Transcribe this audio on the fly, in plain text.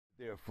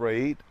They're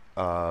afraid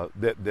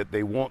that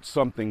they want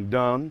something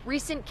done.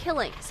 Recent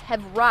killings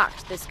have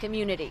rocked this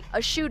community. A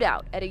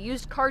shootout at a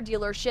used car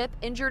dealership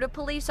injured a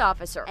police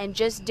officer, and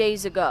just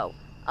days ago,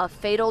 a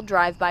fatal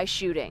drive-by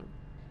shooting.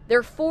 There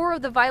are 4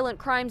 of the violent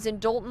crimes in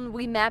Dolton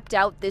we mapped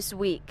out this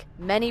week,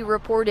 many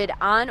reported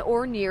on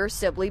or near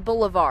Sibley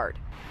Boulevard.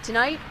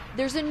 Tonight,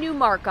 there's a new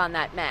mark on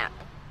that map.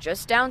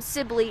 Just down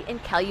Sibley in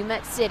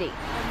Calumet City,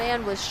 a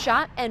man was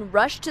shot and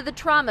rushed to the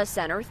trauma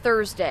center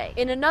Thursday.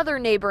 In another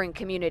neighboring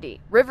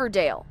community,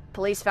 Riverdale,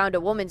 police found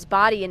a woman's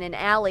body in an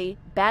alley,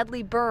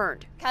 badly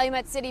burned.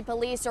 Calumet City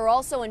police are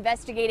also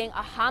investigating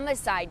a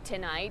homicide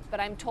tonight, but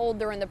I'm told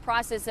they're in the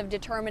process of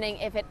determining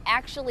if it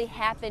actually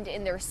happened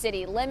in their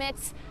city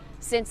limits,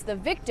 since the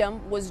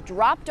victim was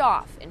dropped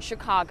off in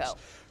Chicago.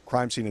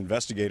 Crime scene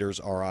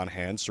investigators are on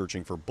hand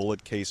searching for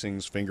bullet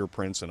casings,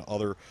 fingerprints, and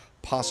other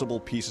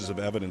possible pieces of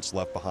evidence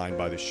left behind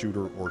by the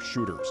shooter or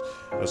shooters.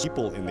 As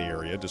people in the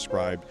area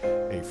described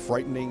a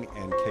frightening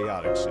and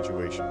chaotic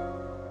situation.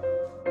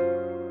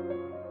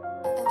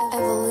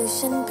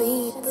 Evolution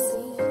Beats.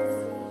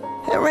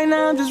 And right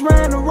now I'm just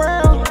riding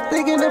around,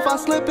 thinking if I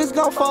slip it's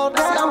gon' fall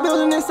down. I'm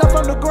building this up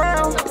from the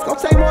ground. It's gon'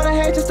 take more than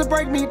hate just to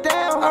break me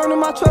down. Earning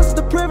my trust is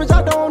the privilege,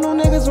 I don't want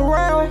no niggas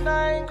around.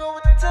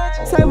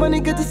 Same money,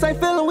 get the same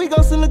feeling, we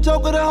gon' send a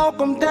joker to hawk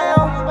them down.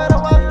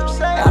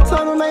 I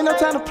told them ain't no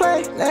time to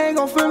play, they ain't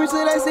gon' feel me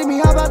till they see me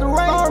hop out the rain.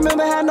 I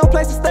remember had no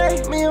place to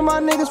stay, me and my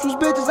niggas was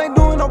bitches, ain't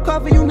doing no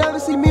coffee, you never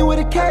see me with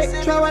a cake.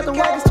 Try out the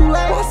work, it's too late,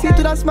 I see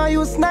through that smile,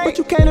 you a snake, but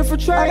you can't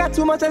infiltrate, I got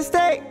too much at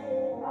stake.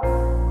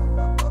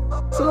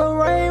 Till the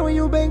rain when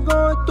you been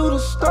going through the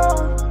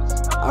storm.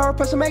 I heard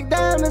pressure make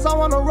diamonds, I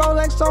want a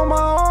Rolex on my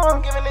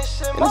arm.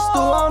 In the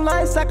stool all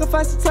night,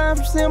 sacrifice the time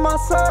from seeing my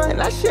son. And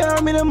that shit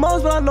hurt me the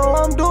most, but I know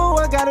I'm doing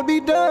what gotta be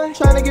done.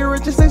 Trying to get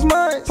rich in 6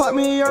 months. Pop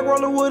me a York, roll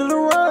the wood of the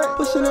run.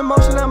 Pushing in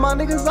motion that my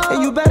niggas on.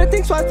 And you better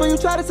think twice before you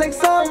try to take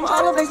some.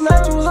 All of us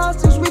natural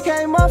hustlers, we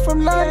came up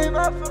from nothing.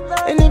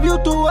 And if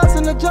you threw us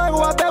in the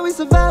jungle, I bet we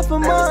survived for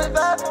months.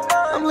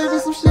 I'm leaving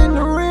some shit in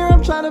the rear,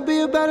 I'm trying to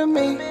be a better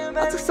me.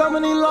 I took so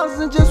many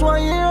losses in just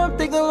 1 year, I'm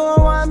thinking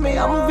Lord, why me?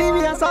 I'm a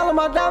VVS, all of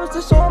my diamonds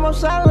to show 'em I'm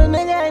shining,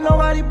 nigga, ain't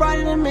nobody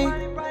brighter than me.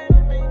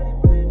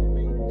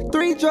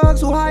 3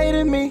 drugs who higher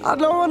than me. I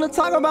don't wanna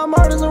talk about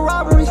murders and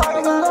robberies.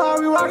 Niggas know how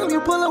we rockin',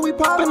 you pull up, we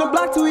pop in the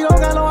block till we don't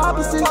got no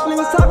opposites.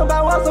 Niggas talk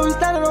about us, so we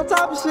standing on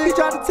top of shit. He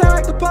tried to tell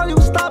like the police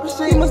was stopping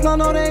shit. He must not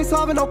know they ain't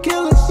solving no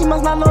killers. He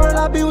must not know that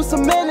I be with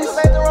some menace.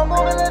 Made the wrong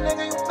movement, that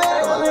nigga, you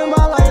finished. I live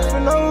my life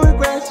with no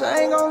regrets.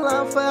 I ain't gon' lie,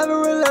 I'm forever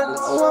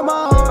relentless. I want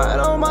my heart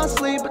on my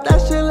sleeve, but that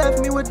shit left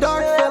me with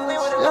dark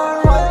feelings.